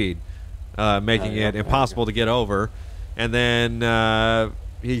my speed, making it impossible to get over. And then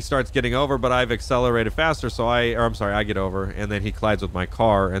he starts getting over, but I've accelerated faster, so I get over, and then he collides with my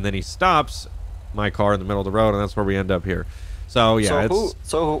car, and then he stops my car in the middle of the road, and that's where we end up here. So yeah,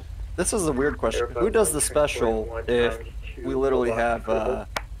 so this is a weird question. Who does the special if we literally have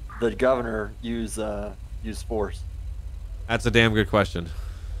the governor use force? That's a damn good question.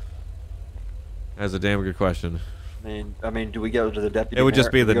 That's a damn good question. I mean, do we go to the deputy? It would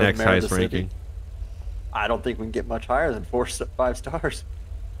just be the do we go to next mayor of highest the city? ranking. I don't think we can get much higher than 5 stars.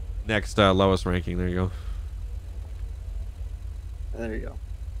 Next lowest ranking. There you go. There you go.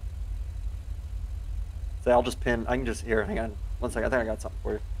 So I'll just pin. I can just here. Hang on, 1 second. I think I got something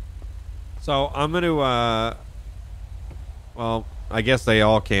for you. So I'm going to, well, I guess they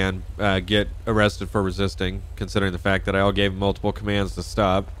all can get arrested for resisting, considering the fact that I all gave them multiple commands to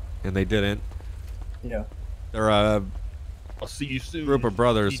stop, and they didn't. Yeah. They're I'll see you soon. Group of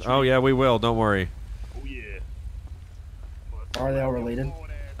brothers. Oh yeah, we will. Don't worry. Oh yeah. Are they all related?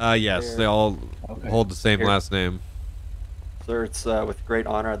 Yes, they all hold the same Here. last name. Sir, it's with great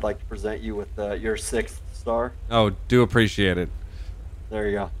honor I'd like to present you with your 6th star. Oh, do appreciate it. There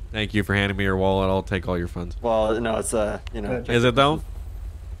you go. Thank you for handing me your wallet. I'll take all your funds. Well, no, it's you know. Is it though?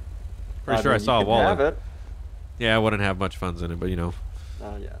 Pretty sure I saw a you can wallet. have it. Yeah, I wouldn't have much funds in it, but you know.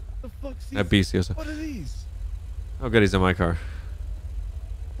 Oh yeah. The fuck's At BCS. What are these? Oh, good, he's in my car.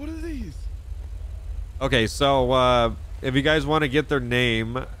 What are these? Okay, so if you guys want to get their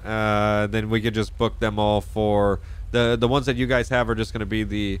name, then we could just book them all for the ones that you guys have are just going to be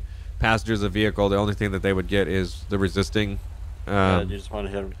the passengers of the vehicle. The only thing that they would get is the resisting. You just want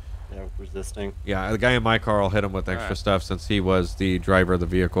to hit them, with resisting. Yeah, the guy in my car, I'll hit him with extra stuff since he was the driver of the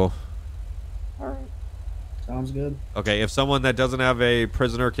vehicle. All right. Sounds good. Okay, if someone that doesn't have a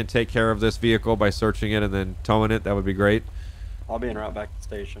prisoner can take care of this vehicle by searching it and then towing it, that would be great. I'll be en route back to the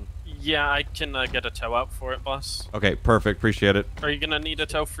station. Yeah, I can get a tow out for it, boss. Okay, perfect. Appreciate it. Are you gonna need a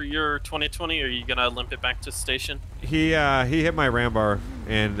tow for your 2020, or are you gonna limp it back to station? He hit my ram bar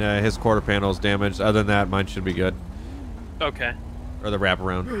and his quarter panel is damaged. Other than that, mine should be good. Okay. Or the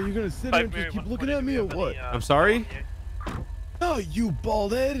wraparound. Bro, you gonna sit there and just keep looking at me or what? I'm sorry? No, you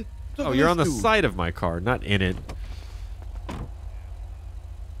bald head. Oh, you're on the side of my car, not in it.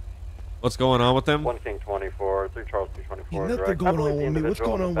 What's going on with them? 1 King 24, 3 Charles 224. Ain't nothing going on with me. What's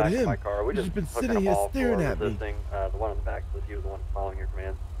going on with him? We've just been sitting here staring at me. The one in the back was he was the one following your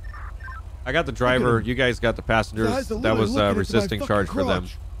command. I got the driver. You guys got the passengers. That was resisting charge for them.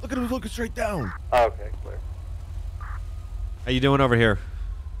 Look at him looking straight down. Okay, clear. How you doing over here?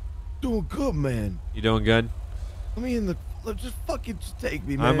 Doing good, man. You doing good? I mean, just fucking just take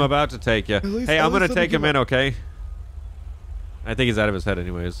me, man. I'm about to take you. Hey, I'm gonna take him in, okay? I think he's out of his head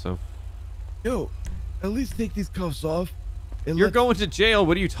anyways, so. Yo, at least take these cuffs off. You're going to jail.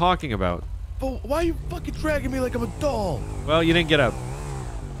 What are you talking about? But why are you fucking dragging me like I'm a doll? Well, you didn't get up.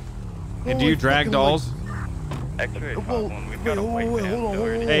 And do you drag dolls? X-ray. Hold on.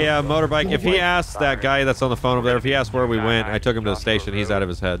 Hey, motorbike. If he asks that guy that's on the phone over there, if he asks where we went, I took him to the station. He's out of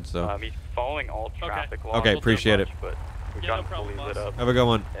his head, so. He's following all traffic laws. Okay, appreciate it. But we got him fully lit up. Have a good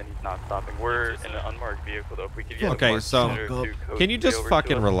one. And he's not stopping. We're in an unmarked vehicle, though. If we could get Okay, so can you just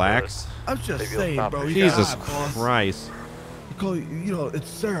fucking relax? I'm just saying, bro. Jesus Christ. You call you know, it's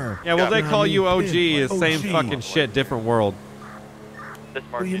sir. Yeah, well, they call you OG. The same fucking shit, different world.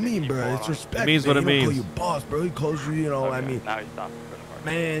 What do you mean, bro? It's respect. It means man. what it He don't means. call you boss, bro. He calls you, you know, I mean, Now he's stopping.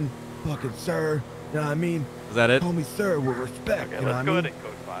 man, fucking sir. You know what I mean? Is that it? Call me sir with respect. Okay, you know what I let's go mean? ahead and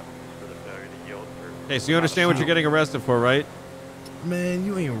code 5 for the failure to yield for... Okay, so you understand what you're getting arrested for, right? Man,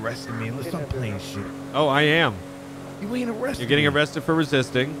 you ain't arresting me. Let's stop playing shit. Oh, I am. You ain't arrested. You're getting me. arrested for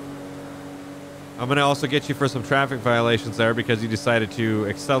resisting. I'm going to also get you for some traffic violations there because you decided to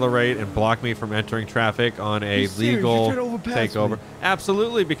accelerate and block me from entering traffic on a legal takeover.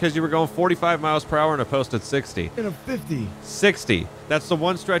 Absolutely, because you were going 45 miles per hour and a posted 60. In a 50. 60. That's the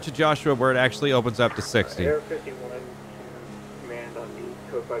one stretch of Joshua where it actually opens up to 60. Air 51, command on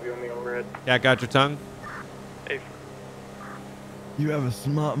the code 5 on the overhead. Yeah, got your tongue? You have a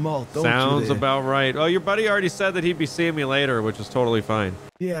smart mouth, don't Sounds you? about right. Oh, your buddy already said that he'd be seeing me later, which is totally fine.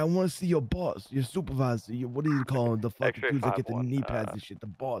 Yeah, I want to see your boss, your supervisor. What do you call him? The fucking dudes that get the knee pads and shit. The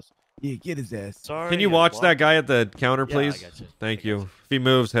boss. Yeah, get his ass. Can you watch that guy at the counter, please? Thank you. If he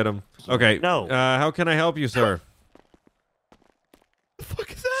moves, hit him. Okay. No. How can I help you, sir? The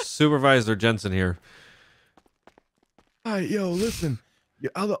fuck is that? Supervisor Jensen here. All right, yo, listen.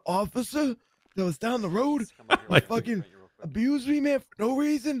 Your other officer that was down the road fucking abused me, man, for no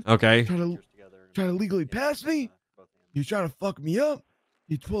reason. Okay. Trying to legally pass me. You trying to fuck me up.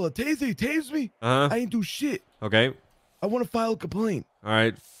 You pull a taser, you tased me. Uh-huh. I ain't do shit. Okay. I want to file a complaint. All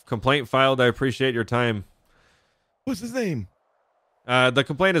right. Complaint filed. I appreciate your time. What's his name? The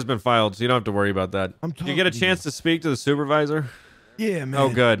complaint has been filed, so you don't have to worry about that. Did you get a chance to speak to the supervisor? Yeah, man. Oh,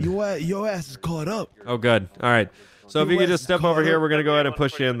 good. Your ass is caught up. Oh, good. All right. So if you could just step over here, we're going to go ahead and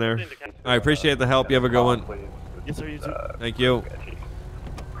push you in there. I appreciate the help. You have a good one. Yes, sir, you too. Thank you.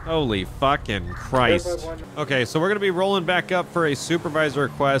 Holy fucking Christ. Okay, so we're going to be rolling back up for a supervisor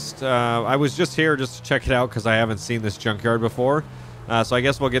request. I was just here just to check it out because I haven't seen this junkyard before. So I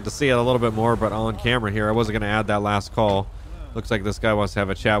guess we'll get to see it a little bit more, but on camera here. I wasn't going to add that last call. Looks like this guy wants to have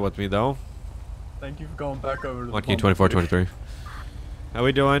a chat with me, though. Thank you for going back over to the 1K2423. How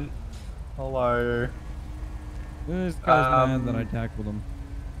we doing? Hello. This guy's mad that I tackled him.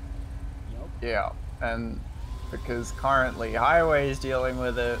 Yeah, and because currently Highway is dealing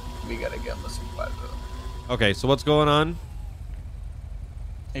with it, we gotta get him a supervisor. Okay, so what's going on?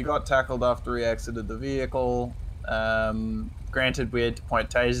 He got tackled after he exited the vehicle. Granted, we had to point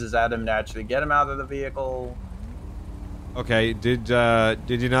tasers at him to actually get him out of the vehicle. Okay, did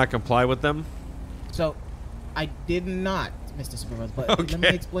you not comply with them? So, I did not, Mr. Supervisor, but let me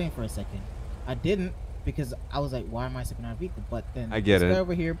explain for a second. I didn't because I was like, why am I stepping out of the vehicle? But then I get this it. guy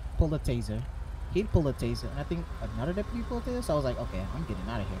over here pulled a taser. He'd pull a taser, and I think another deputy pulled a taser. So I was like, okay, I'm getting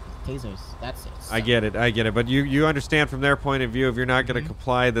out of here because tasers, that's it. So, I get it. But you understand from their point of view, if you're not going to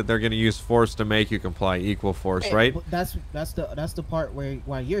comply, that they're going to use force to make you comply, equal force, hey, right? but that's the part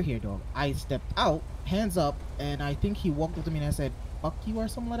why you're here, dog. I stepped out, hands up, and I think he walked up to me and I said, "Fuck you" or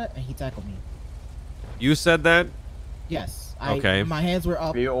something like that, and he tackled me. You said that? Yes. Okay. My hands were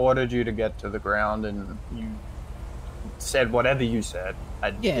up. We ordered you to get to the ground, and you said whatever you said. I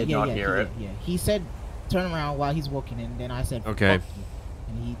did not hear it. Yeah. He said, "Turn around" while he's walking in. Then I said, Okay. "Fuck you,"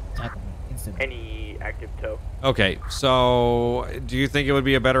 and he tackled me instantly. Any active tow? Okay, so do you think it would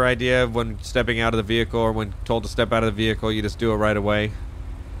be a better idea when stepping out of the vehicle or when told to step out of the vehicle, you just do it right away?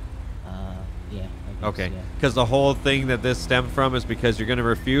 Yeah. Okay, because the whole thing that this stemmed from is because you're going to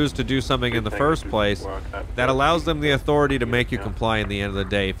refuse to do something in the first place that allows them the authority to make you comply in the end of the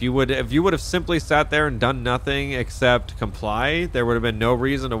day. If you would have simply sat there and done nothing except comply, there would have been no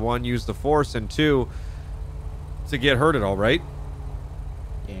reason to, one, use the force, and two, to get hurt at all, right?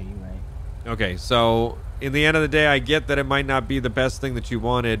 Yeah, you're right. Okay, so in the end of the day, I get that it might not be the best thing that you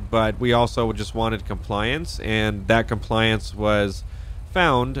wanted, but we also just wanted compliance, and that compliance was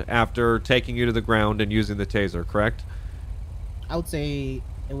found after taking you to the ground and using the taser, correct? I would say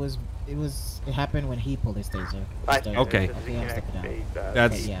it happened when he pulled his taser. Okay.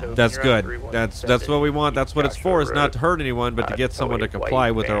 That's Yeah. that's good. That's what we want. That's what it's for, is not to hurt anyone, but to get someone to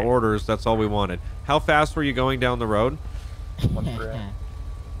comply with our orders. That's all we wanted. How fast were you going down the road?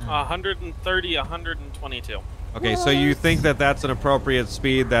 130, 122. Okay, so you think that that's an appropriate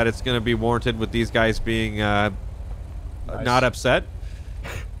speed, that it's going to be warranted with these guys being not upset?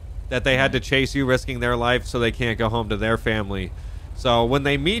 That they had to chase you, risking their life so they can't go home to their family. So when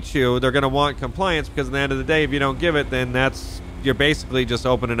they meet you, they're going to want compliance, because at the end of the day, if you don't give it, then you're basically just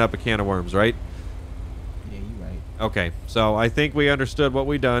opening up a can of worms, right? Yeah, you're right. Okay, so I think we understood what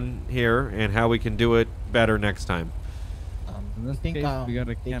we done here and how we can do it better next time. I think we got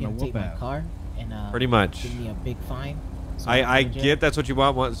a they can can of take whoop my ass. car and Pretty much. give me a big fine. So I go to jail. get that's what you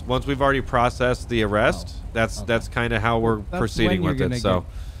want. Once we've already processed the arrest, that's kind of how we're That's proceeding when with you're it. gonna So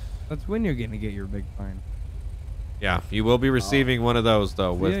that's when you're gonna get your big fine. Yeah, you will be receiving one of those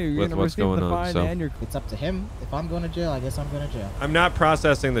though with, what's going on. So it's up to him. If I'm going to jail, I guess I'm going to jail. I'm not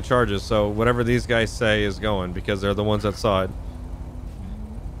processing the charges, so whatever these guys say is going because they're the ones that saw it.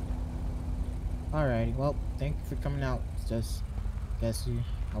 Alrighty, well, thank you for coming out. It's just, guess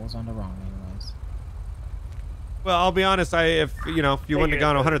I was on the wrong anyways. Well, I'll be honest. If you wouldn't have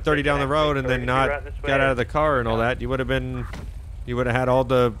gone 130 down the road and then not got out of the car and all that, you would have had all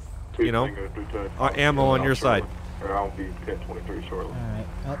the, ammo on your side. I'll be 1023 shortly. Alright,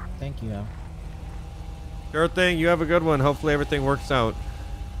 well, thank you, Al. Sure thing. You have a good one. Hopefully everything works out.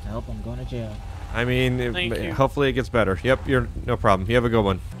 I hope I'm going to jail. I mean, hopefully it gets better. Yep, you're no problem. You have a good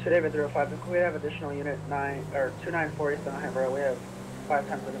one. David 305, we have additional unit 2940 Sonoran CAD. We have 5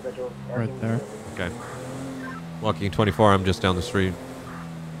 times individuals. Right there. Okay. Walking 24, I'm just down the street.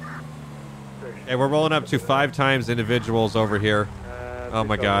 Hey, we're rolling up to 5 times individuals over here. Oh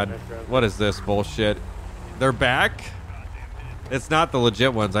my god. What is this bullshit? They're back? It's not the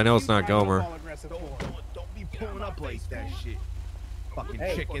legit ones. I know it's not Gomer. Don't be pulling up like that shit. Fucking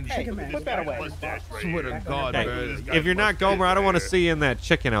chicken. Put that away. Swear to God, bro. If you're not Gomer, I don't want to see you in that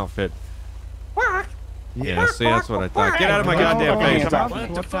chicken outfit. Yeah, see, that's what I thought. Get out of my goddamn face.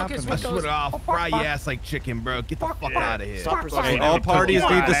 What the fuck is with those? I'll fry your ass like chicken, bro. Get the fuck out of here. Okay, all parties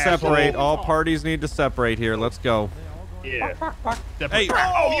need to separate. All parties need to separate here. Let's go. Yeah. Hey.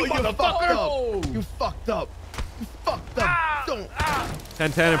 Oh, you motherfucker! You fucked up. You fucked up. Don't.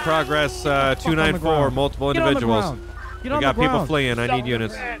 1010 in progress. 294. Multiple individuals. We got people fleeing. I need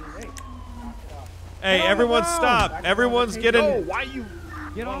units. Hey, everyone stop. Everyone's getting... Why you...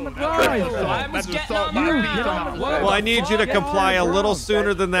 Get on the ground. Well, I need you to comply a little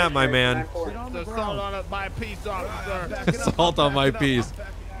sooner than that, my man. Assault on my piece, officer. Assault on my piece.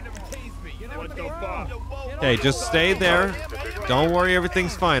 Okay, just stay there. Don't worry,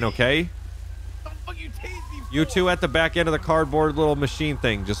 everything's fine, okay? You two at the back end of the cardboard little machine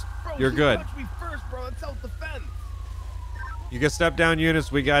thing. Just, you're good. You can step down units.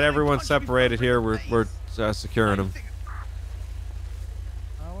 We got everyone separated here. We're securing them.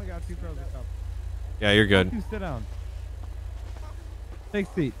 I only got 2 throws of cup. Yeah, you're good. You sit down. Take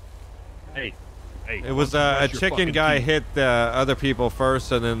seat. Hey. It was a chicken guy hit the other people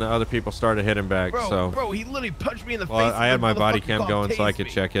first, and then the other people started hitting back. Bro, he literally punched me in the face. Well, I had my body cam going so I could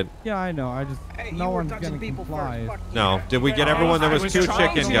check it. Yeah, I know. I just no one's gonna comply. No, did we get everyone? There was 2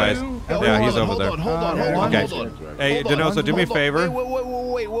 chicken guys. Yeah, he's over there. Hold on. Hey, Denoso, do me a favor.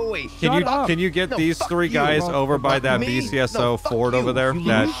 Wait. Can you get these 3 guys over by that BCSO Ford over there?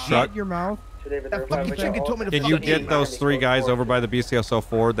 That truck. Your mouth. Can you get those 3 guys over by the BCSO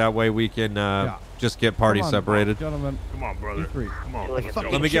Ford? That way we can just get parties separated. Gentlemen. Come on, brother. Come on.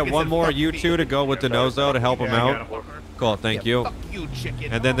 Let me get one more you 2 to go with Denoso to help him out. Cool, thank you.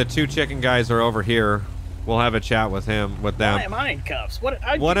 And then the 2 chicken guys are over here. We'll have a chat with them. Why am I in cuffs?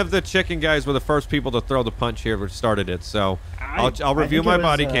 One of the chicken guys were the first people to throw the punch here, which started it. So I'll review my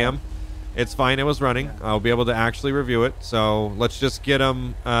body cam. It's fine. It was running. I'll be able to actually review it. So let's just get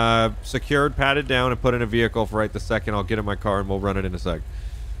them secured, patted down, and put in a vehicle for right this second. I'll get in my car and we'll run it in a sec.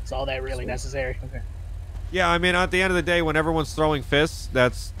 Is all that really necessary? Okay. Yeah, I mean, at the end of the day, when everyone's throwing fists,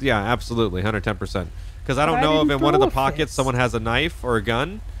 that's, yeah, absolutely, 110%. Because I don't know if in one of the pockets someone has a knife or a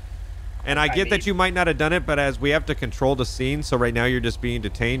gun. And I get that you might not have done it, but as we have to control the scene, so right now you're just being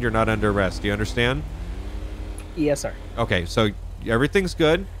detained, you're not under arrest. Do you understand? Yes, sir. Okay, so everything's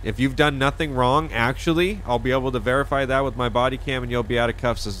good. If you've done nothing wrong, actually, I'll be able to verify that with my body cam, and you'll be out of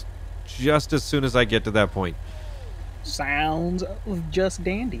cuffs just as soon as I get to that point. Sounds just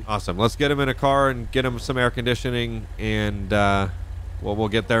dandy. Awesome. Let's get him in a car and get him some air conditioning, and we'll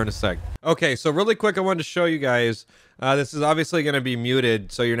get there in a sec. Okay, so really quick, I wanted to show you guys. This is obviously going to be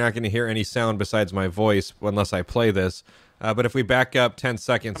muted, so you're not going to hear any sound besides my voice unless I play this. But if we back up 10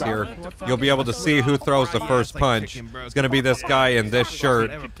 seconds here, you'll be able to see who throws the first punch. It's going to be this guy in this shirt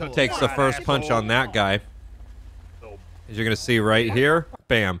who takes the first punch on that guy. As you're going to see right here,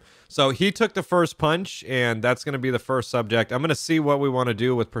 bam. So he took the first punch, and that's going to be the first subject. I'm going to see what we want to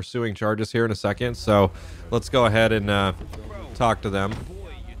do with pursuing charges here in a second. So let's go ahead and talk to them.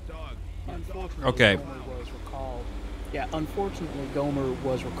 Okay. Yeah, unfortunately, Gomer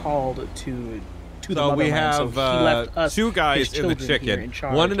was recalled to the so we motherland, have 2 guys in the chicken.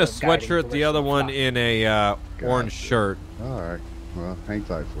 One in a sweatshirt, the other one in a orange shirt. All right. Well, hang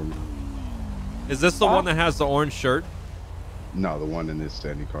tight for me. Is this the one that has the orange shirt? No, the one in this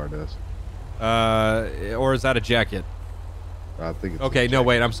standing car does. Or is that a jacket? I think it's okay, no,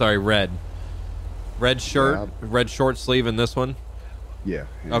 wait, I'm sorry, red. Red shirt, red short sleeve in this one? Yeah.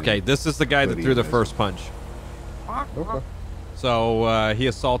 Okay, this is the guy that threw the first punch. Okay. So he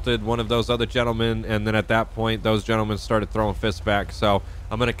assaulted one of those other gentlemen, and then at that point, those gentlemen started throwing fists back. So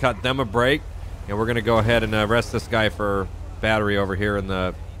I'm going to cut them a break, and we're going to go ahead and arrest this guy for battery over here in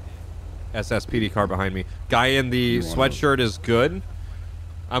the SSPD car behind me. Guy in the sweatshirt is good.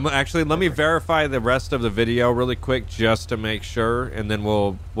 I'm actually, let me verify the rest of the video really quick just to make sure, and then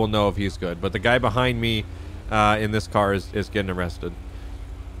we'll know if he's good. But the guy behind me in this car is getting arrested.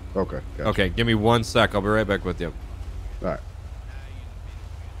 Okay. Gotcha. Okay, give me 1 sec. I'll be right back with you. All right.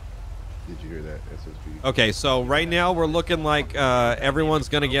 Did you hear that, SSP? Okay, so right now we're looking like everyone's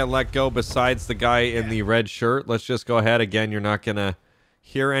going to get let go besides the guy in the red shirt. Let's just go ahead. Again, you're not going to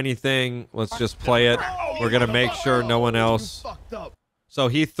hear anything. Let's just play it. We're going to make sure no one else. So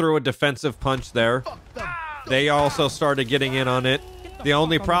he threw a defensive punch there. They also started getting in on it. The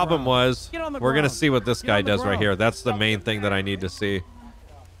only problem was we're going to see what this guy does right here. That's the main thing that I need to see.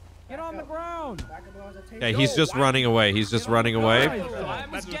 Get on the ground. Yeah, he's just running away. He's just running away.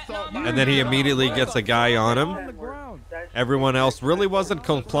 And then he immediately gets a guy on him. Everyone else really wasn't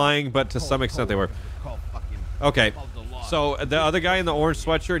complying, but to some extent they were. Okay. So the other guy in the orange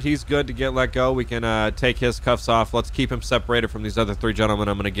sweatshirt, he's good to get let go. We can take his cuffs off. Let's keep him separated from these other 3 gentlemen.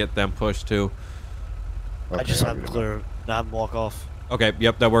 I'm going to get them pushed too. I just have him clear. Now have him walk off. Okay,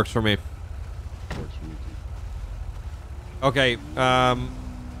 yep, that works for me. Okay,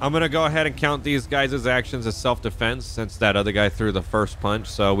 I'm going to go ahead and count these guys' actions as self-defense since that other guy threw the first punch.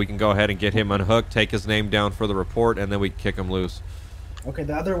 So we can go ahead and get him unhooked, take his name down for the report, and then we kick him loose. Okay,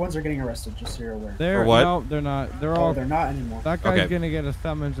 the other ones are getting arrested, just so you're aware. They're, what? No, they're not. They're all. They're not anymore. That guy's gonna get a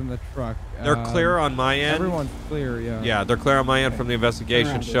summons in the truck. They're clear on my end. Everyone's clear, yeah. Yeah, they're clear on my end from the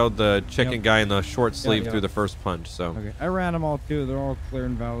investigation. Showed the chicken guy in the short sleeve through the first punch. So. Okay, I ran them all too. They're all clear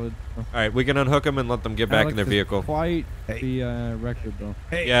and valid. All right, we can unhook them and let them get back in their vehicle. Quite the record though.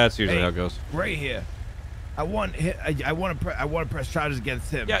 Hey, yeah, that's usually how it goes. Right here. I want to press charges against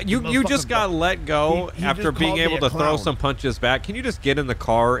him. Yeah, you just got let go after being able to throw some punches back. Can you just get in the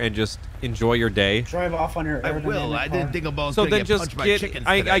car and just enjoy your day? Drive off on your. I will. I didn't think about. So then just get.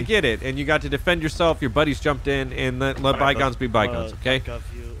 I get it, and you got to defend yourself. Your buddies jumped in, and let bygones be bygones. Okay. All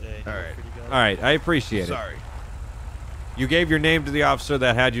right. All right. I appreciate it. Sorry. You gave your name to the officer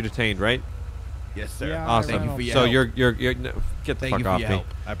that had you detained, right? Yes, sir. Yeah, awesome. Thank you for your so help. you're get the fuck off me.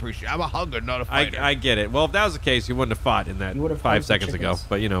 I appreciate it. I'm a hugger, not a fighter. I get it. Well, if that was the case, you wouldn't have fought in that 5 seconds ago.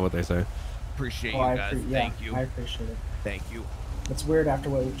 But you know what they say. Appreciate you guys. Thank you. I appreciate it. Thank you. It's weird after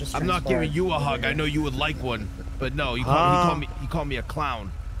what we just. I'm not giving you a hug. I know you would like one, but no, he called me a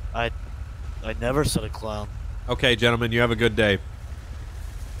clown. I never said a clown. Okay, gentlemen, you have a good day.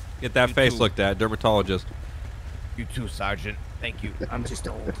 Get that face looked at, dermatologist. You too, Sergeant. Thank you. I'm just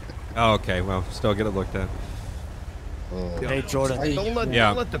old. Oh, okay, well, still get it looked at. Hey, Jordan. Don't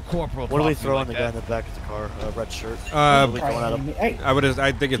let the corporal. What are we talk to you throwing like the guy in the back of the car? Red shirt. I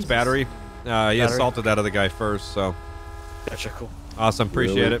think it's Jesus. battery. He assaulted that other guy first, so. Gotcha, cool. Awesome,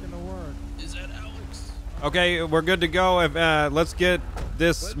 appreciate it. Is that Alex? Okay, we're good to go. Let's get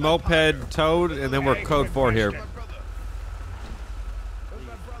this moped towed, and then we're code 4 here.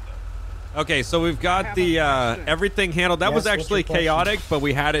 Okay, so we've got the everything handled. That was actually chaotic, but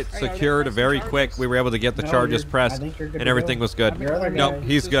we had it secured very quick. We were able to get the charges pressed, and everything was good. No,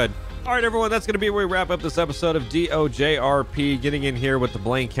 he's good. All right, everyone, that's going to be where we wrap up this episode of DOJRP, getting in here with the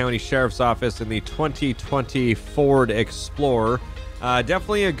Blaine County Sheriff's Office in the 2020 Ford Explorer.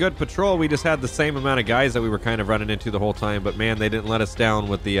 Definitely a good patrol. We just had the same amount of guys that we were kind of running into the whole time, but man, they didn't let us down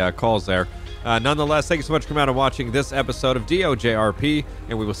with the calls there. Nonetheless, thank you so much for coming out and watching this episode of DOJRP,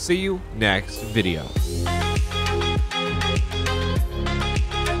 and we will see you next video.